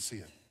she doesn't see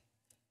it.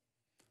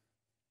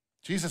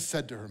 Jesus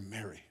said to her,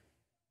 Mary.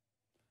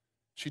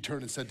 She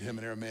turned and said to him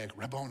in Aramaic,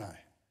 Rabboni,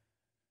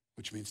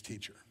 which means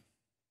teacher.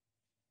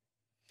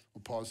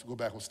 We'll pause, go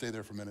back, we'll stay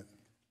there for a minute.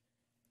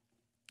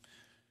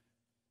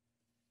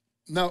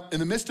 Now, in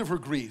the midst of her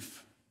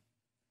grief,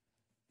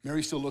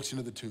 Mary still looks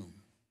into the tomb.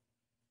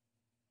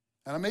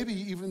 And maybe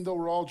even though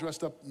we're all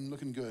dressed up and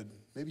looking good,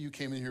 maybe you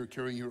came in here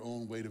carrying your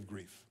own weight of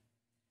grief,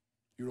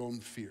 your own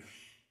fear.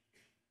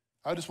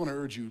 I just want to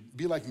urge you,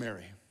 be like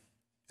Mary.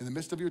 In the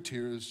midst of your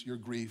tears, your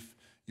grief,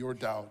 your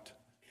doubt,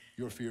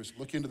 your fears,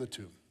 look into the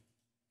tomb.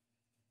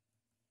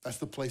 That's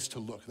the place to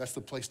look. That's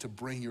the place to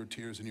bring your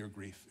tears and your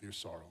grief and your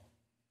sorrow.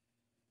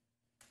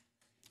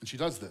 And she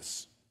does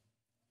this.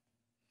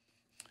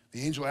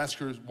 The angel asks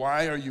her,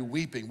 why are you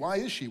weeping? Why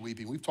is she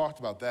weeping? We've talked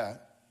about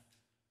that.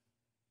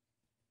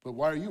 But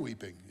why are you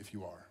weeping if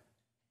you are?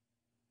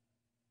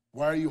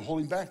 Why are you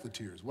holding back the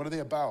tears? What are they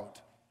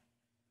about?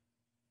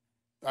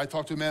 I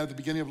talked to a man at the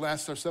beginning of our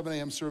 7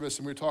 a.m. service,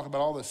 and we were talking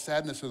about all the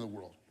sadness in the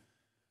world.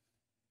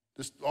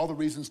 Just all the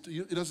reasons.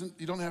 You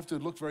don't have to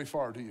look very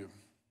far, do you?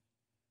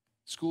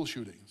 School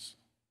shootings,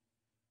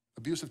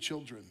 abuse of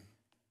children,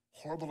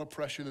 horrible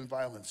oppression and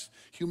violence,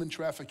 human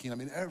trafficking. I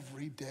mean,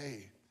 every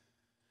day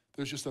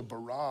there's just a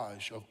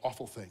barrage of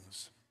awful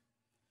things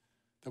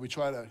that we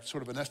try to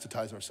sort of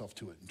anesthetize ourselves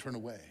to it and turn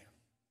away.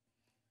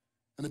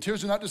 And the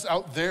tears are not just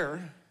out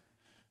there,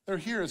 they're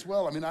here as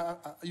well. I mean,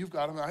 you've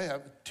got them. I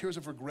have tears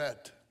of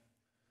regret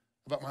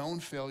about my own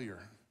failure,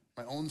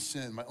 my own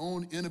sin, my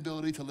own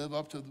inability to live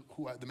up to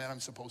the man I'm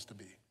supposed to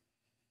be.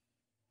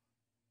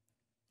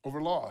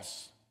 Over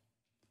loss.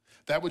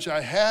 That which I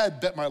had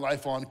bet my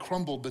life on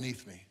crumbled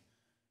beneath me.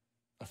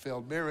 A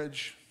failed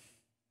marriage,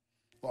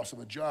 loss of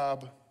a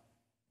job.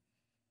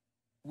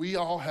 We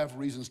all have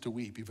reasons to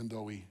weep, even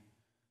though we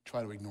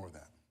try to ignore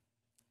that.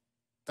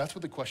 That's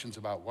what the question's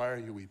about. Why are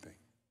you weeping?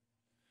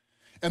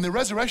 And the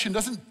resurrection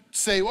doesn't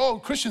say, oh,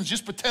 Christians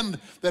just pretend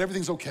that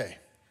everything's okay.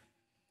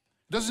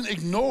 It doesn't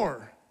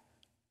ignore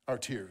our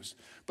tears.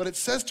 But it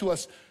says to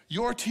us,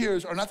 your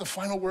tears are not the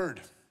final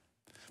word.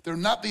 They're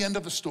not the end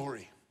of the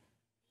story.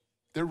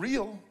 They're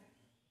real,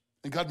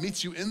 and God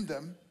meets you in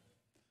them,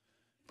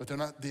 but they're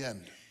not the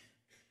end.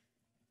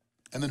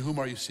 And then whom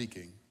are you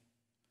seeking?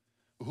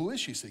 Well, who is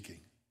she seeking?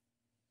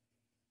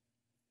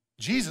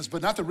 Jesus,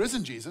 but not the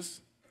risen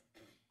Jesus.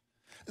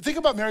 Think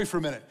about Mary for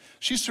a minute.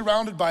 She's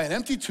surrounded by an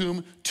empty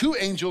tomb, 2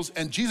 angels,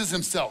 and Jesus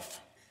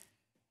himself,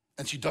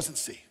 and she doesn't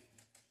see.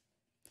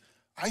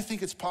 I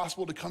think it's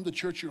possible to come to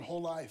church your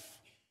whole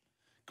life,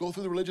 go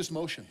through the religious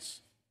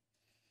motions,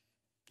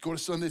 go to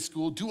Sunday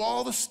school, do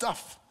all the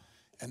stuff,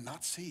 and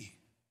not see,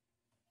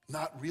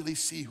 not really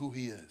see who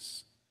he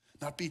is,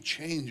 not be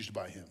changed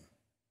by him.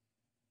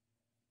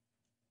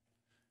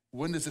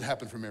 When does it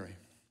happen for Mary?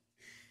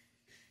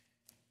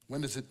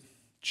 When does it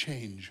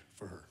change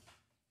for her?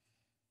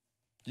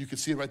 You can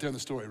see it right there in the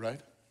story, right?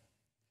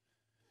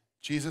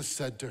 Jesus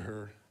said to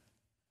her,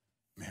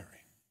 Mary.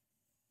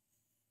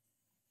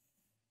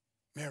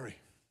 Mary.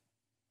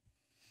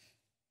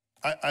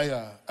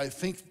 I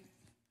think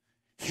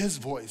his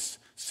voice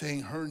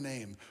saying her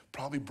name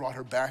probably brought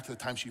her back to the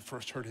time she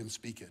first heard him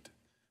speak it,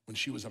 when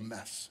she was a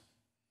mess.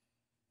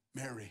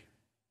 Mary.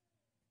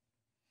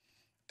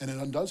 And it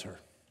undoes her.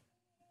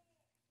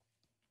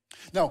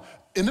 Now,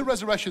 in the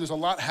resurrection, there's a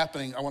lot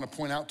happening I want to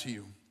point out to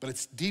you, but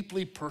it's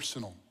deeply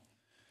personal.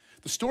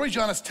 The story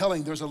John is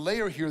telling, there's a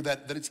layer here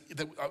that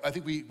I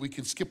think we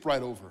can skip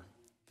right over.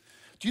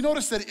 Do you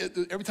notice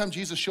that every time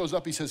Jesus shows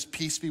up, he says,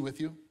 peace be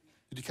with you?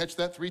 Did you catch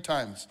that? 3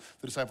 times,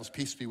 the disciples,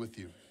 peace be with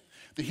you.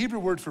 The Hebrew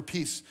word for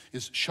peace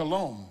is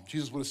shalom.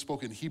 Jesus would have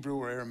spoken Hebrew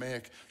or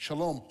Aramaic.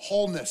 Shalom,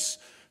 wholeness,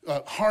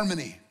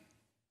 harmony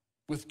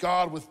with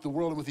God, with the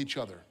world, and with each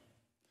other.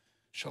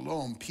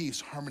 Shalom, peace,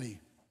 harmony,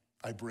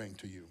 I bring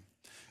to you.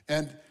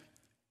 And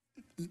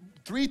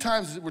 3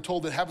 times we're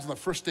told that it happens on the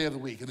first day of the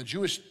week. In the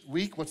Jewish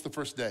week, what's the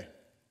first day?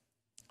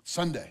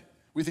 Sunday.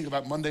 We think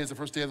about Monday as the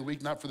first day of the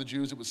week. Not for the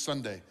Jews, it was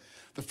Sunday.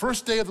 The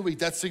first day of the week,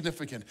 that's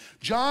significant.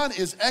 John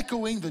is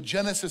echoing the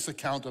Genesis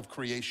account of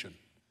creation.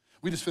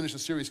 We just finished a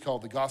series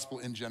called The Gospel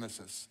in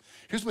Genesis.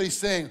 Here's what he's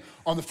saying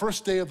on the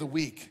first day of the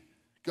week.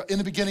 In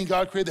the beginning,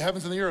 God created the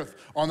heavens and the earth.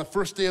 On the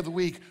first day of the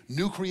week,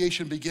 new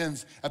creation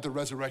begins at the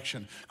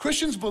resurrection.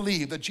 Christians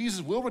believe that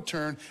Jesus will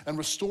return and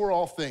restore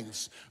all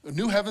things,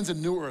 new heavens and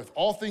new earth,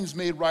 all things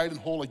made right and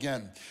whole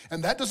again.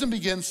 And that doesn't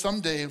begin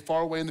someday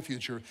far away in the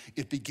future.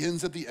 It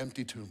begins at the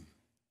empty tomb.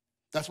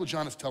 That's what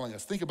John is telling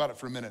us. Think about it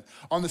for a minute.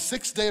 On the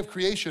 6th day of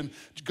creation,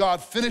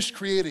 God finished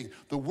creating.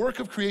 The work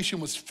of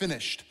creation was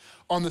finished.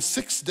 On the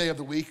 6th day of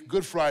the week,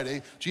 Good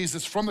Friday,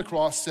 Jesus from the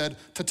cross said,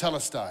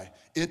 Tetelestai,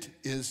 it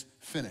is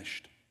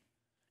finished.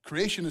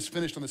 Creation is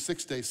finished on the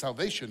 6th day.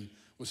 Salvation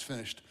was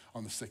finished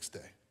on the 6th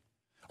day.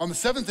 On the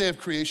 7th day of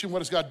creation, what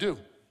does God do?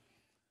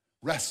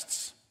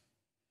 Rests.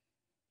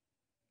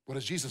 What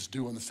does Jesus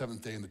do on the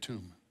 7th day in the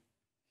tomb?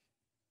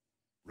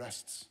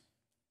 rests.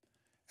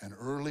 And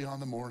early on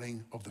the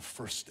morning of the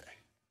first day,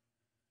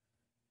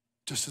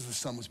 just as the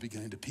sun was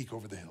beginning to peek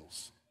over the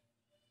hills,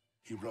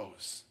 he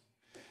rose.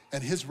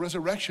 And his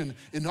resurrection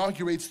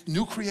inaugurates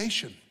new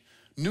creation,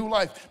 new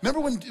life. Remember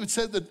when it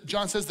said that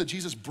John says that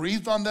Jesus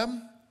breathed on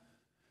them?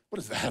 What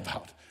is that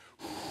about?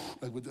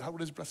 Like, how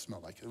would his breath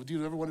smell like? Do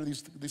you ever wonder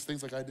these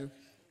things like I do?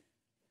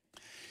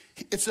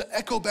 It's an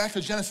echo back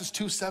to Genesis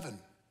 2:7.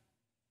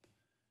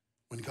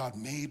 When God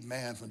made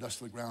man from the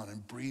dust of the ground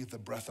and breathed the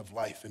breath of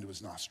life into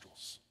his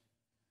nostrils.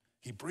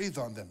 He breathed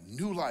on them,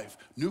 new life,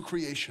 new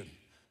creation,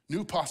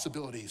 new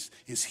possibilities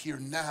is here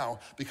now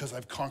because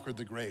I've conquered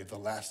the grave. The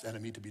last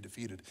enemy to be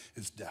defeated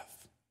is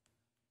death.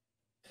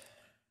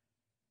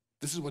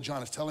 This is what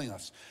John is telling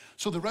us.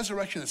 So the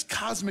resurrection is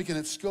cosmic in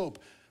its scope,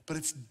 but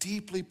it's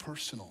deeply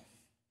personal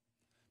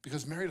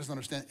because Mary doesn't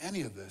understand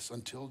any of this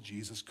until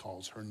Jesus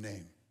calls her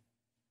name.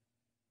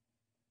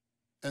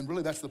 And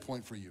really that's the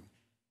point for you.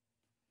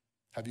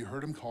 Have you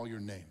heard him call your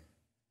name?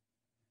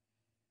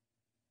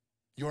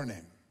 Your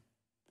name.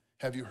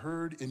 Have you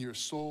heard in your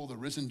soul the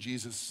risen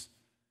Jesus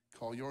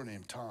call your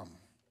name? Tom,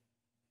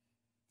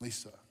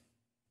 Lisa,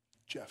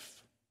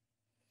 Jeff,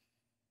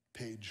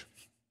 Paige.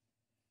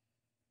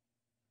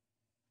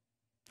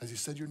 Has he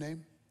said your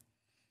name?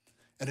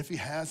 And if he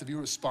has, have you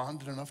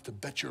responded enough to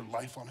bet your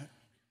life on it?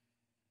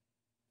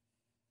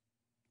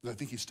 Because I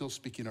think he's still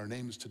speaking our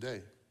names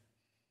today,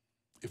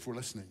 if we're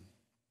listening.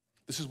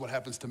 This is what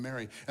happens to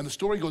Mary. And the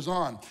story goes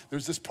on.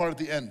 There's this part at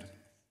the end.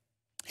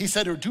 He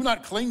said to her, do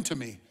not cling to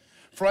me,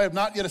 for I have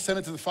not yet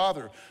ascended to the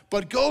Father,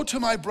 but go to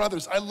my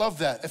brothers. I love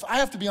that. If I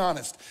have to be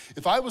honest,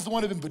 if I was the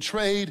one who had been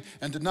betrayed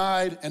and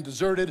denied and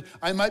deserted,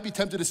 I might be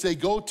tempted to say,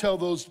 go tell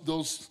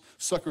those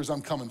suckers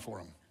I'm coming for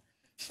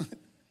them.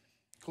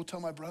 Go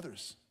tell my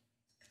brothers.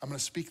 I'm going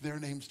to speak their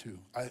names too.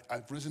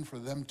 I've risen for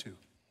them too.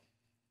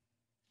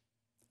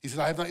 He said,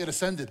 I have not yet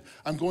ascended.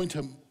 I'm going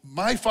to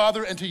my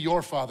Father and to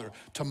your Father,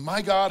 to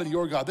my God and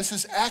your God. This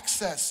is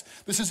access.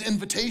 This is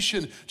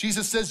invitation.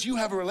 Jesus says, you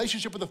have a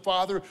relationship with the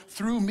Father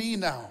through me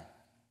now.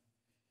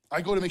 I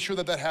go to make sure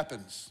that that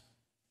happens.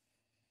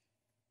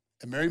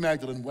 And Mary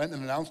Magdalene went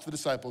and announced to the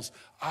disciples,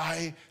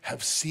 I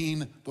have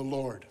seen the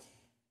Lord.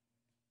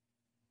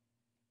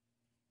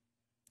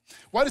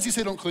 Why does he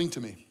say don't cling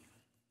to me?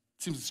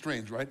 Seems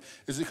strange, right?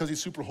 Is it because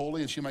he's super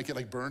holy and she might get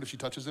like burned if she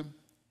touches him?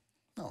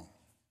 No.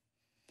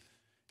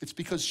 It's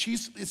because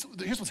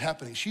here's what's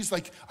happening. She's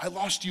like, I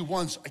lost you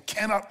once. I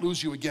cannot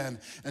lose you again.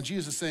 And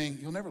Jesus is saying,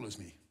 you'll never lose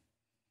me.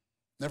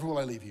 Never will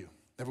I leave you.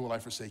 Never will I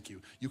forsake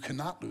you. You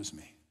cannot lose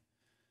me.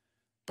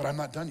 But I'm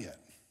not done yet.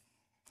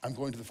 I'm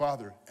going to the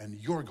Father, and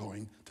you're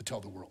going to tell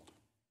the world.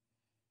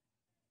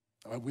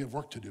 We have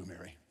work to do,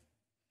 Mary.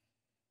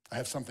 I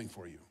have something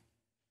for you.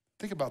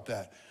 Think about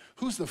that.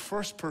 Who's the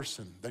first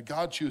person that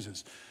God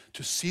chooses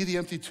to see the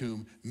empty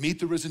tomb, meet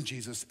the risen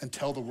Jesus, and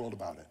tell the world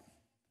about it?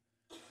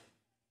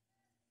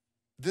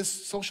 This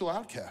social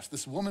outcast,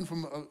 this woman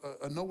from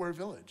a nowhere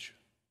village.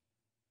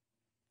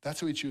 That's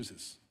who he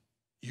chooses.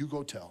 You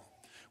go tell.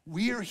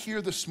 We are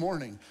here this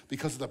morning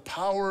because of the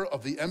power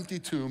of the empty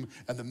tomb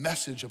and the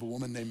message of a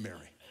woman named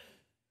Mary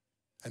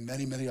and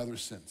many, many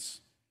others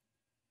since.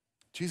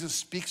 Jesus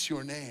speaks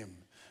your name,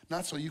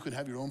 not so you can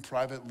have your own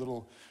private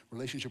little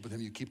relationship with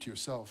him you keep to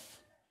yourself,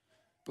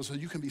 but so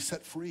you can be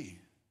set free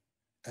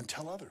and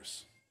tell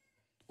others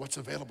what's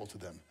available to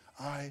them.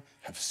 I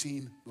have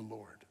seen the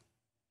Lord.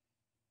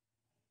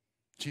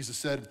 Jesus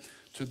said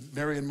to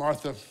Mary and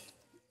Martha,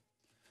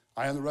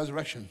 I am the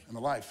resurrection and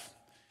the life.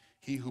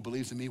 He who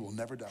believes in me will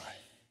never die.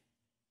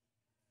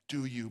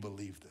 Do you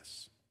believe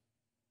this?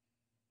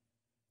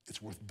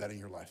 It's worth betting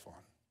your life on.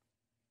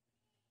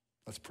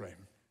 Let's pray.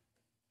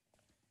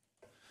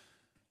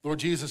 Lord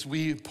Jesus,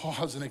 we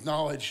pause and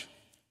acknowledge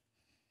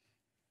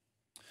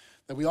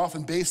that we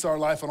often base our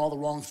life on all the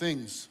wrong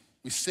things.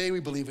 We say we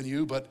believe in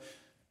you, but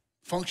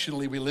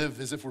functionally we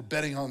live as if we're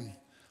betting on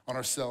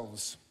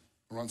ourselves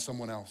or on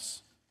someone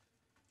else.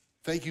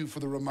 Thank you for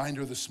the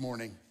reminder this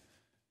morning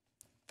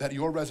that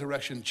your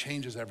resurrection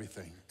changes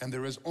everything, and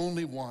there is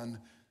only one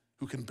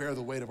who can bear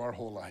the weight of our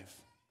whole life,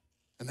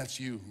 and that's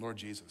you, Lord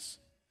Jesus.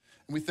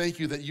 And we thank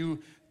you that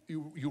you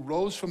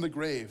rose from the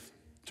grave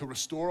to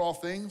restore all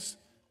things,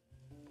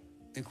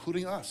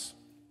 including us.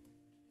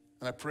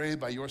 And I pray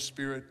by your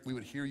Spirit we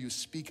would hear you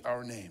speak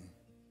our name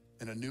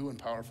in a new and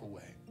powerful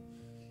way.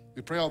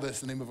 We pray all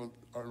this in the name of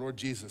our Lord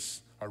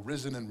Jesus, our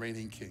risen and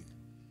reigning King.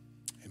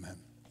 Amen.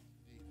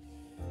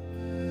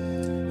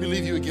 We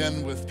leave you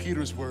again with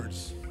Peter's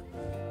words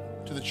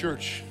to the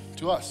church,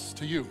 to us,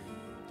 to you.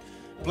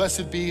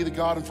 Blessed be the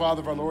God and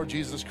Father of our Lord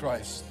Jesus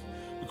Christ.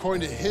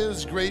 According to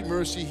his great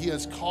mercy, he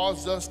has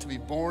caused us to be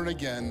born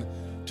again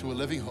to a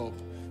living hope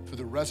through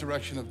the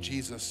resurrection of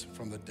Jesus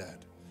from the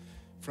dead.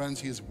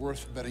 Friends, he is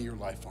worth betting your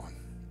life on.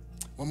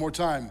 One more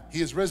time,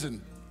 he is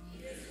risen.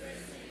 He is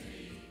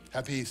risen.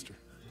 Happy Easter.